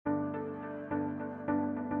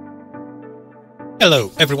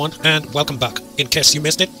Hello everyone and welcome back. In case you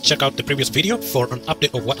missed it, check out the previous video for an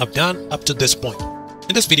update of what I've done up to this point.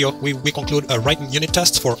 In this video, we conclude a writing unit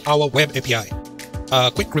test for our web API.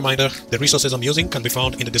 A quick reminder, the resources I'm using can be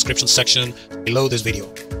found in the description section below this video.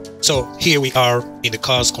 So here we are in the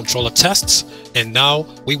cars controller tests, and now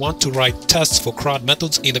we want to write tests for CRUD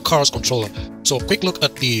methods in the cars controller. So quick look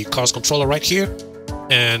at the cars controller right here,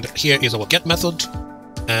 and here is our get method.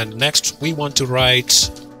 And next we want to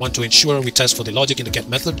ensure we test for the logic in the get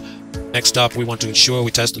method. Next up, we want to ensure we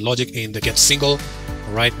test the logic in the get single.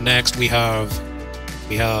 All right, next we have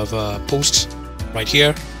post right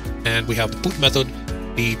here, and we have the put method.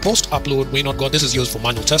 The post upload we not got. This is used for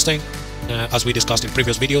manual testing, as we discussed in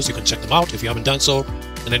previous videos. You can check them out if you haven't done so.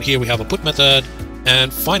 And then here we have a put method,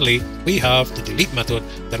 and finally we have the delete method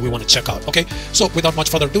that we want to check out. Okay, so without much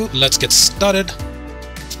further ado, let's get started.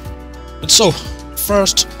 And so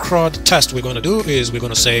first CRUD test we're going to do is we're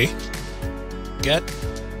going to say get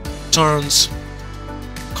turns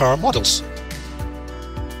car models.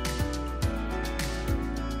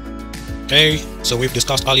 Okay, so we've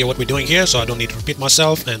discussed earlier what we're doing here, so I don't need to repeat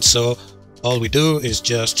myself. And so all we do is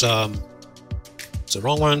just it's the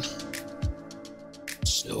wrong one.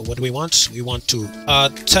 So what do we want? We want to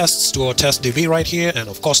add tests to our test DB right here, and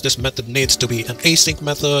of course this method needs to be an async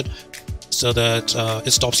method so that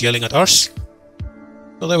it stops yelling at us.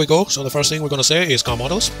 So there we go. So the first thing we're going to say is car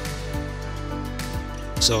models.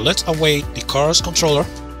 So let's await the cars controller,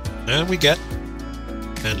 and we get,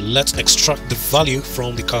 and let's extract the value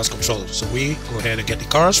from the cars controller. So we go ahead and get the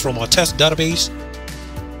cars from our test database.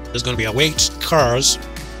 There's going to be await cars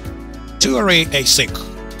to array async.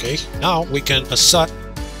 Okay, now we can assert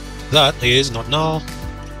that is not null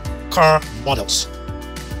car models,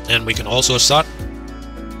 and we can also assert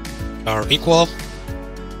are equal.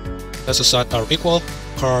 Let's assert are equal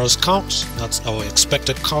cars count. That's our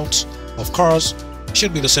expected count of cars.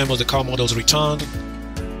 Should be the same as the car models returned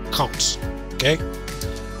count. Okay,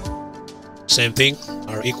 same thing,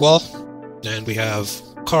 are equal. Then we have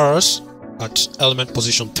cars at element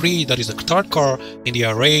position 3, that is the third car in the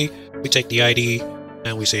array. We take the ID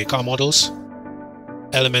and we say car models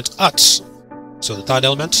element at, so the third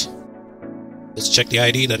element. Let's check the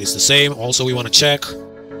ID, that is the same. Also we want to check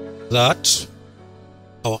that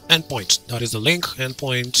our endpoint, that is the link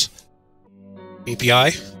endpoint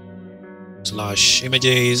API /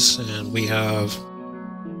 images, and we have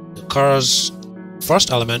the cars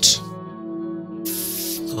first element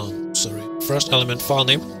first element file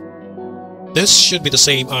name. This should be the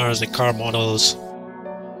same as the car models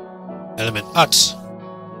element at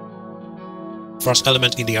first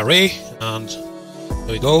element in the array, and there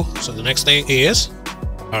we go. So the next thing is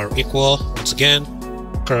are equal, once again,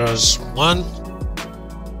 cars 1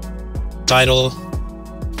 title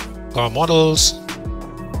car models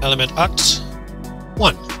element at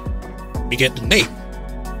 1. We get the name.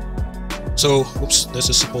 So oops, this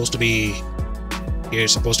is supposed to be here,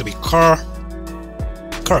 is supposed to be cars,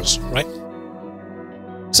 right?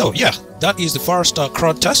 So yeah, that is the first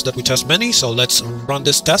CRUD test that we test many. So let's run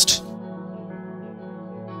this test.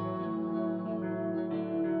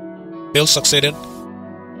 Build succeeded.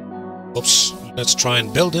 Oops, let's try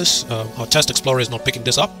and build this. Our test explorer is not picking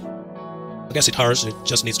this up. I guess it hurts, it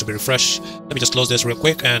just needs to be refreshed. Let me just close this real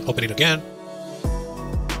quick and open it again.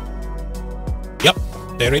 Yep,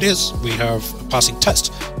 there it is. We have a passing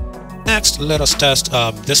test. Next, let us test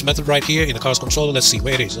this method right here in the cars controller. Let's see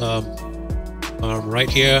where it is. Right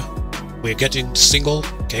here, we're getting single.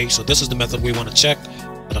 Okay, so this is the method we want to check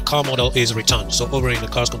that a car model is returned. So over in the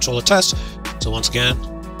cars controller test, so once again,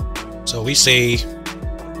 so we say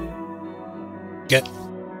get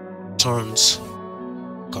turns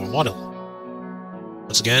car model.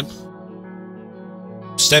 Once again,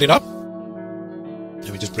 set it up.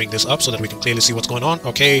 Let me just bring this up so that we can clearly see what's going on.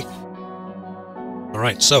 Okay. All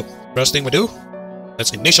right. So first thing we do,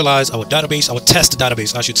 let's initialize our database, our test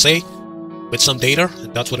database, I should say, with some data.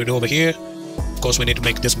 And that's what we do over here. Of course, we need to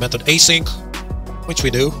make this method async, which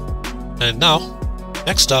we do. And now,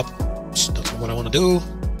 next up, that's what I want to do.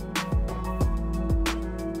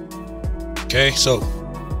 Okay. So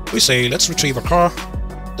we say let's retrieve a car.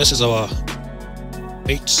 This is our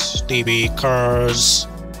HDB cars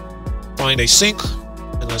find async,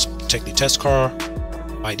 and let's take the test car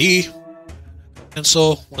ID. And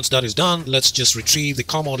so once that is done, let's just retrieve the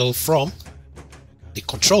car model from the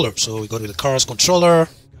controller. So we go to the cars controller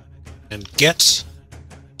and get,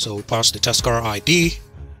 so we pass the test car ID,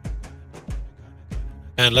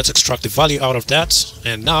 and let's extract the value out of that.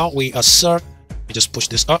 And now we assert, we just push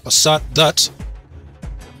this up, assert that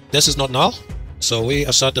this is not null. So we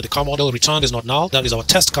assert that the car model returned is not null. That is our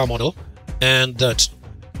test car model, and that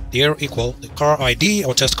They're equal. The car ID,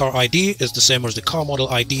 our test car ID, is the same as the car model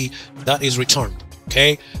ID that is returned.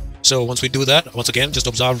 Okay, so once we do that, once again, just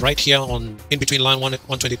observe right here on in between line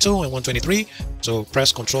 122 and 123. So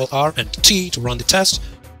press Ctrl R and T to run the test.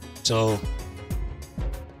 So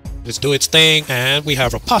let's do its thing, and we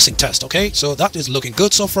have a passing test. Okay, so that is looking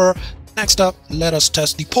good so far. Next up, let us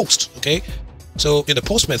test the post. Okay, so in the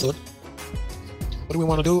post method, what do we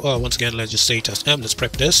want to do? Once again, let's just say test M. Let's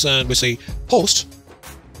prep this, and we say post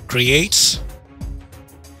creates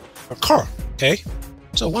a car. Okay,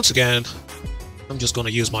 so once again, I'm just going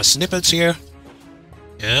to use my snippets here,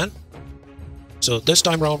 and so this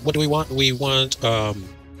time around, what do we want? We want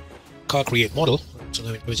car create model. So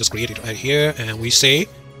let me just create it right here, and we say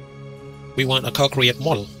we want a car create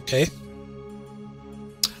model.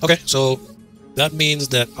 Okay, so that means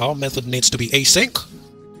that our method needs to be async.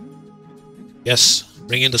 Yes,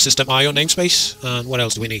 bring in the system IO namespace, and what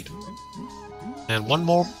else do we need? And one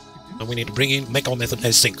more, and we need to make our method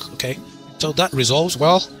async. Okay, so that resolves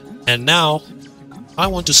well. And now I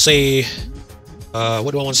want to say,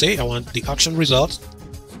 what do I want to say? I want the action result.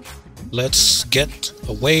 Let's get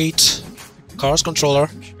await cars controller,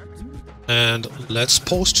 and let's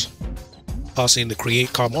post passing the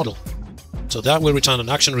create car model. So that will return an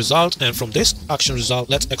action result, and from this action result,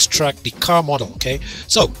 let's extract the car model. Okay,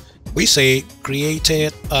 so we say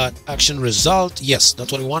created action result. Yes,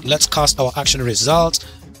 that's what we want. Let's cast our action result,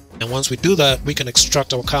 and once we do that, we can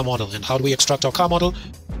extract our car model. And how do we extract our car model?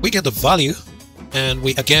 We get the value, and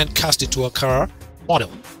we again cast it to a car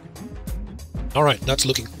model. All right, that's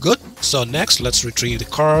looking good. So next, let's retrieve the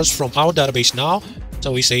cars from our database now.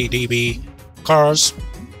 So we say db cars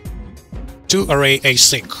to array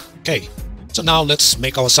async. Okay, so now let's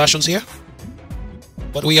make our assertions here.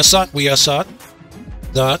 What we assert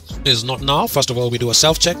that is not null. First of all, we do a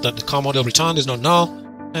self check that the car model returned is not null,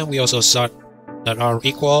 and we also assert that are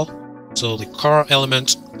equal. So the car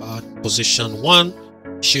element position 1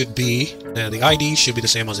 should be, and the ID should be the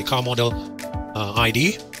same as the car model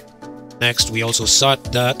ID. Next, we also assert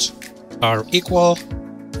that are equal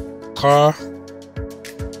car,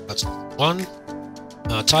 that's 1,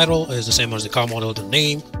 title is the same as the car model, the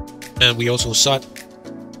name, and we also assert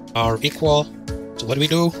are equal. So what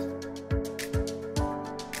do?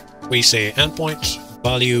 We say endpoint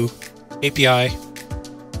value API,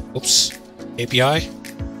 API.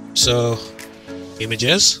 So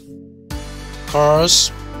images,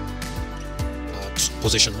 cars,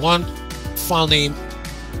 position 1, file name.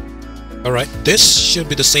 All right, this should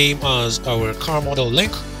be the same as our car model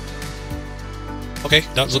link. Okay,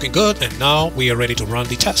 that's looking good, and now we are ready to run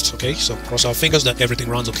the test. Okay, so cross our fingers that everything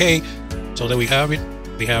runs okay. So there we have it.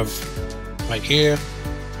 We have right here.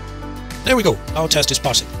 There we go. Our test is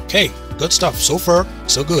passing. Okay, good stuff. So far,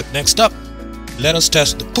 so good. Next up, let us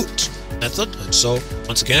test the put method. And so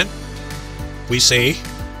once again, we say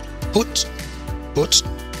put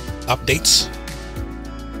updates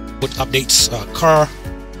car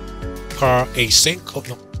async. Oh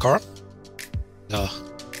no, car.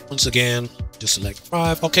 Once again, just select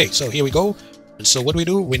 5. Okay, so here we go. And so what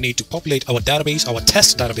do? We need to populate our database, our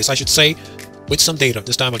test database, I should say, with some data.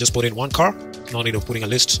 This time I just put in one car. No need of putting a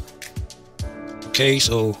list. Okay,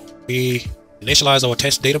 so we initialize our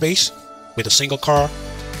test database with a single car.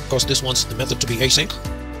 Of course, this wants the method to be async.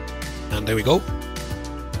 And there we go.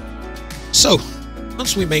 So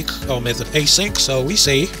once we make our method async, so we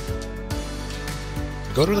say,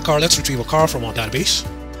 go to the car, let's retrieve a car from our database.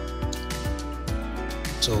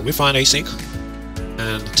 So we find async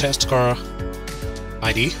and test car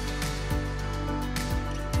ID.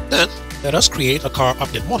 Then let us create a car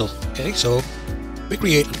update model. Okay, so we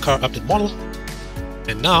create a car update model,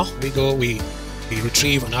 and now we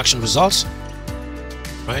retrieve an action result.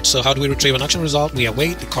 Right, so how do we retrieve an action result? We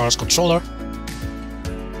await the car's controller,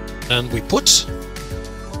 and we put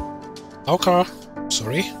our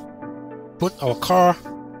car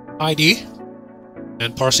ID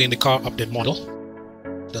and parse in the car update model.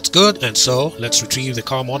 That's good. And so let's retrieve the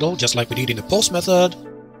car model just like we did in the post method.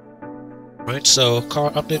 Right, so car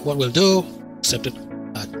update, what we'll do, accepted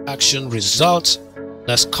action result.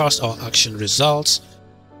 Let's cast our action results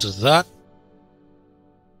to that.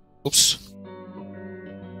 Oops.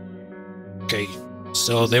 Okay,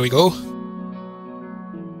 so there we go.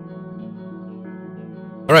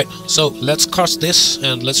 Alright, so let's cast this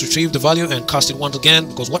and let's retrieve the value and cast it once again,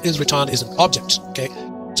 because what is returned is an object. Okay,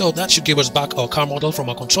 so that should give us back our car model from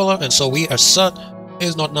our controller, and so we assert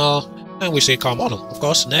is not null, and we say car model. Of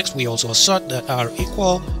course, next we also assert that are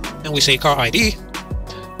equal, and we say car ID,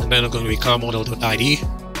 and then it's going to be car model.id,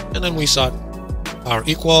 and then we assert are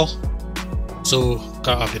equal, so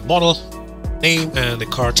car update model name and the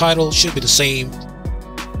car title should be the same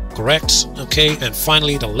correct. Okay, and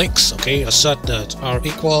finally the links, okay, assert that are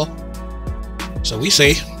equal. So we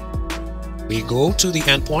say we go to the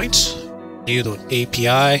endpoint,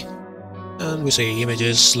 new.api, and we say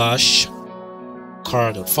images slash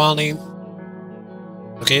car.filename.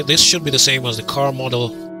 Okay, this should be the same as the car model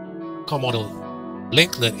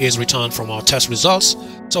link that is returned from our test results.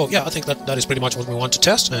 So yeah, I think that is pretty much what we want to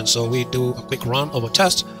test, and so we do a quick run of a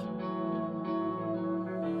test.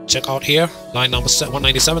 Check out here, line number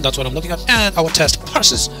 197, that's what I'm looking at, and our test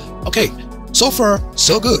parses. Okay, so far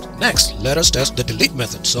so good. Next, let us test the delete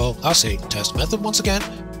method. So I'll say test method once again,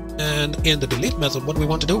 and in the delete method, what we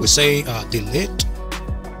want to do is say delete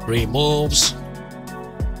removes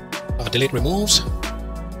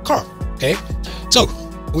car. Okay, so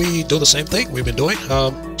we do the same thing we've been doing,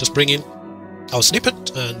 just bring in our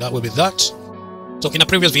snippet, and that will be that. So in a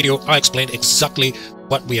previous video, I explained exactly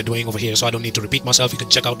what we are doing over here, so I don't need to repeat myself. You can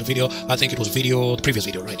check out the video. I think it was the previous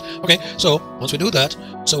video, right? Okay, so once we do that,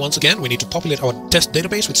 so once again, we need to populate our test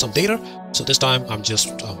database with some data. So this time, I'm just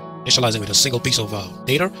initializing with a single piece of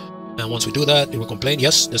data. And once we do that, it will complain,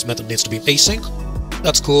 yes, this method needs to be async.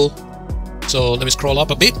 That's cool. So let me scroll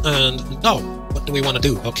up a bit, and now, what do we want to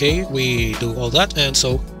do? Okay, we do all that, and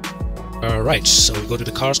so, alright, so we go to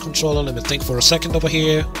the cars controller. Let me think for a second over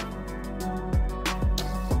here.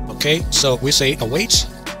 Okay, so we say await.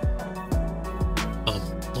 I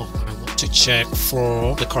want to check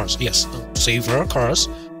for the cars. Yes, save our cars.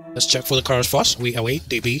 Let's check for the cars first. We await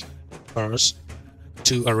db cars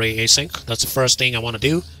to array async. That's the first thing I want to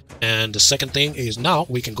do. And the second thing is now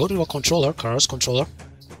we can go to our controller, cars controller,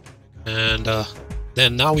 and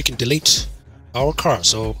then now we can delete our car.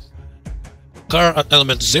 So car at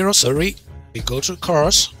element 0, sorry, we go to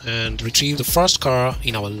cars and retrieve the first car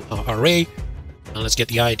in our array, and let's get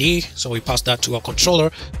the ID. So we pass that to our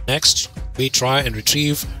controller. Next, we try and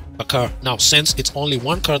retrieve a car. Now, since it's only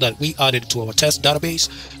one car that we added to our test database,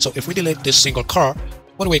 so if we delete this single car,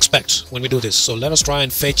 what do we expect when we do this? So let us try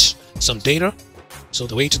and fetch some data. So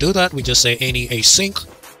the way to do that, we just say any async.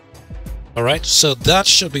 Alright, so that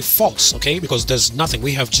should be false, okay, because there's nothing.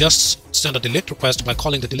 We have just sent a delete request by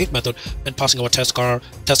calling the delete method and passing our test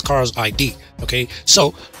car's ID. Okay,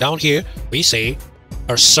 so down here we say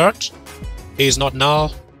assert is not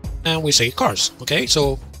null, and we say cars. Okay,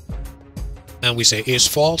 so and we say is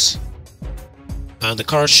false, and the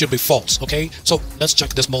cars should be false. Okay, so let's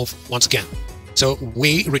check this move once again. So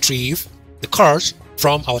we retrieve the cars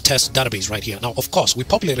from our test database right here. Now, of course, we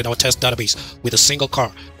populated our test database with a single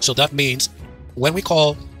car. So that means when we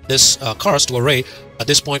call this cars to array, at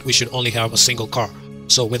this point, we should only have a single car.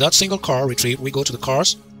 So with that single car retrieve, we go to the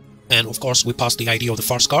cars, and of course, we pass the ID of the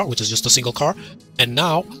first car, which is just a single car. And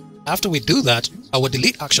now, after we do that, our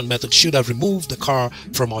delete action method should have removed the car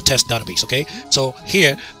from our test database. Okay, so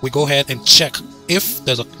here we go ahead and check if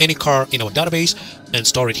there's any car in our database and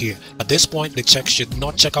store it here. At this point, the check should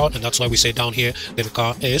not check out, and that's why we say down here that the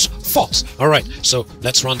car is false. All right, so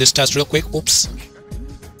let's run this test real quick. Oops,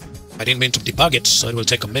 I didn't mean to debug it, so it will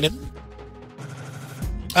take a minute.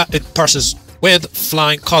 It parses with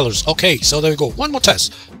flying colors. Okay, so there we go. One more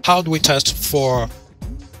test. How do we test for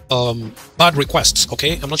bad requests?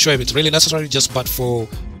 Okay, I'm not sure if it's really necessary, but for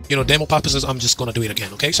demo purposes, I'm just gonna do it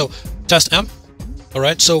again. Okay, so test M. All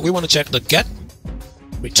right, so we want to check the get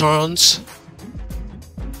returns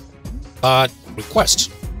bad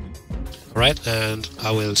request. All right, and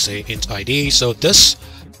I will say int ID. So this,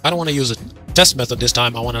 I don't want to use a test method this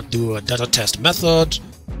time. I want to do a data test method.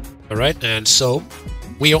 All right, and so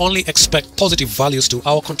we only expect positive values to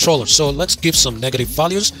our controller. So let's give some negative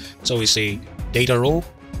values. So we say data row,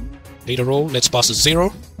 let's pass a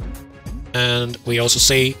 0, and we also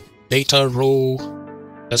say data row,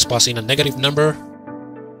 let's pass in a negative number.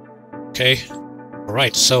 Okay, all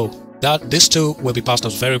right, so these two will be passed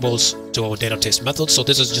as variables to our data test method. So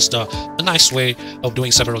this is just a nice way of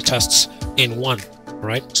doing several tests in one. All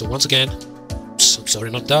right, so once again, oops, I'm sorry,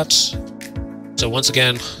 not that. So once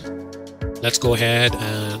again, let's go ahead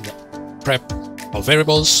and prep our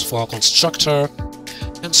variables for our constructor.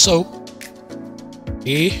 And so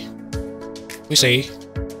we say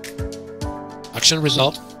action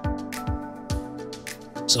result.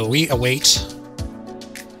 So we await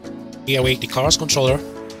the cars controller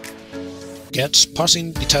gets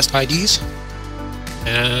parsing the test IDs,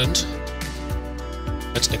 and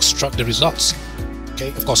let's extract the results. Okay,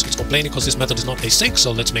 of course it's complaining because this method is not async,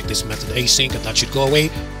 so let's make this method async, and that should go away,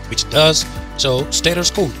 which it does. So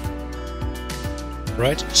status code.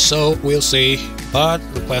 Right, so we'll say bad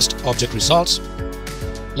request object results.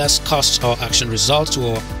 Let's cast our action result to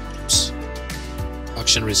our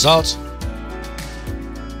action result.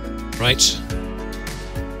 Right.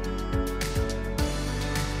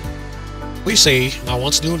 we say now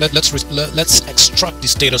once new, let's extract the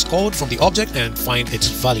status code from the object and find its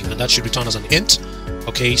value, and that should return as an int.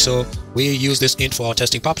 Okay, so we use this int for our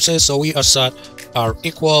testing purposes. So we assert our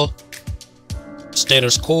equal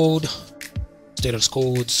status codes.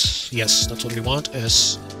 Yes, that's what we want.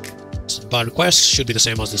 As by request should be the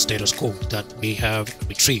same as the status code that we have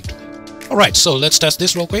retrieved. All right, so let's test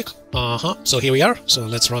this real quick. So here we are. So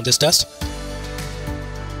let's run this test.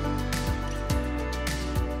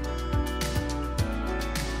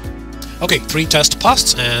 Okay, 3 tests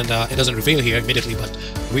passed, and it doesn't reveal here immediately, but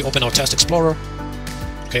we open our test explorer.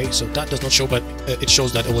 Okay, so that does not show, but it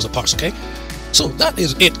shows that it was a pass. Okay, so that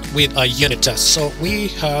is it with a unit test. So we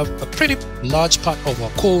have a pretty large part of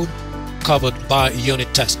our code covered by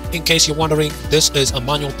unit test. In case you're wondering, this is a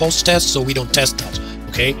manual post test, so we don't test that.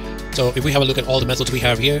 Okay, so if we have a look at all the methods we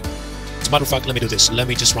have here, as a matter of fact, let me do this. Let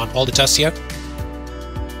me just run all the tests here.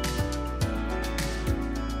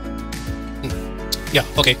 Yeah,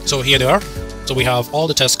 okay, so here they are. So we have all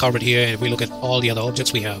the tests covered here, and if we look at all the other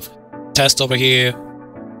objects, we have tests over here,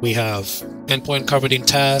 we have endpoint covered in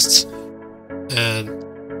tests, and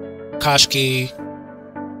cache key,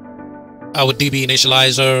 our DB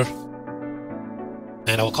initializer,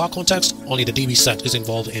 and our car context. Only the DB set is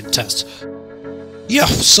involved in tests. Yeah,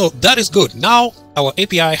 so that is good. Now our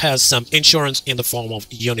API has some insurance in the form of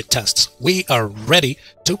unit tests. We are ready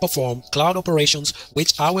to perform cloud operations,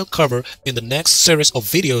 which I will cover in the next series of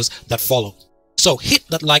videos that follow. So hit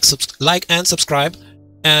that like and subscribe,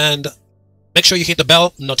 and make sure you hit the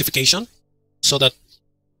bell notification so that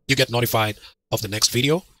you get notified of the next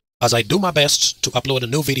video, as I do my best to upload a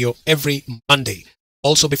new video every Monday.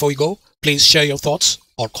 Also, before you go, please share your thoughts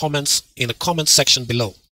or comments in the comment section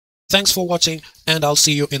below. Thanks for watching, and I'll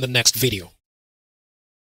see you in the next video.